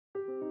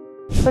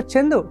So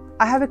Chandu,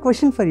 I have a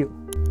question for you.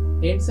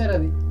 ఏంటి sir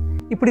అది?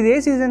 ఇప్పుడు ఇది ఏ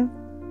సీజన్?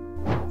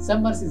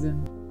 Summer season.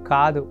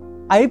 కాదు,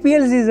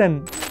 ఐపీఎల్ సీజన్.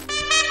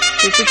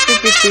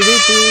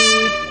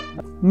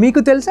 మీకు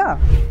తెలుసా,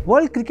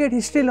 వరల్డ్ క్రికెట్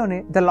హిస్టరీలోనే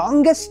ద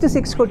లాంగెస్ట్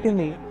 6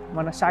 కొట్టింది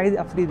మన Shahid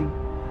Afridi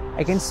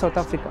against south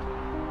Africa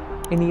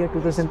in year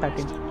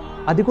 2013.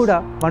 అది కూడా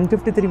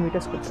 153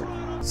 meters కొట్టాడు.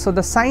 So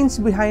the science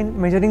behind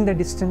measuring the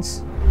distance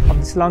of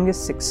this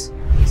longest 6.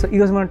 So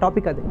ఈరోజు మన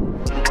టాపిక్ అదే.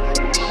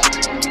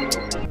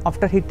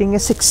 ఆఫ్టర్ హిట్టింగ్ ఏ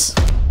 6,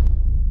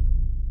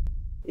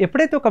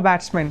 ఎప్పుడైతే ఒక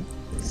బ్యాట్స్మెన్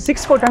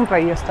 6 కొట్టడానికి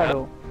ట్రై చేస్తాడో,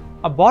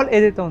 ఆ బాల్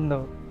ఏదైతే ఉందో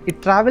it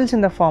travels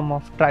in the form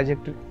of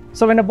trajectory.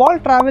 So when a ball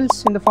travels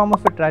in the form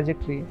of a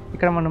trajectory,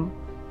 ఇక్కడ మనం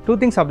 2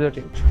 things అబ్జర్వ్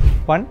చేయొచ్చు.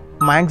 1,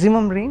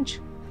 maximum range,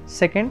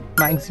 2,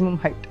 maximum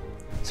height.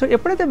 So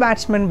ఎప్పుడైతే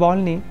బ్యాట్స్మెన్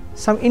బాల్ని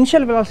సమ్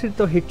ఇనిషియల్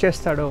వెలాసిటీతో హిట్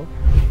చేస్తాడో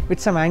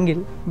with some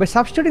angle, by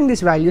substituting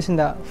these values in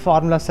the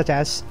formula such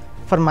as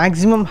for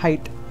maximum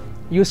height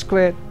u²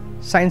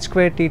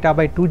 sin² θ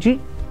by 2g,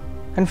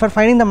 and for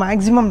finding the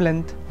maximum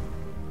length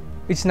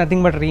it's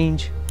nothing but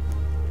range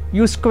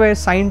u²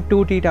 sin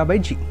 2 θ by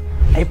g.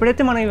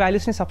 ఎప్పుడైతే మనం ఈ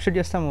వాల్యూస్ని substitute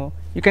చేస్తామో,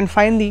 you can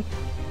find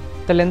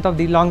the length of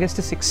the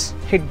longest 6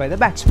 hit by the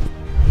batsmen.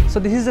 So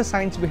this is the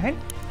science behind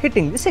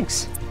hitting the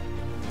 6.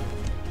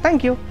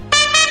 Thank you.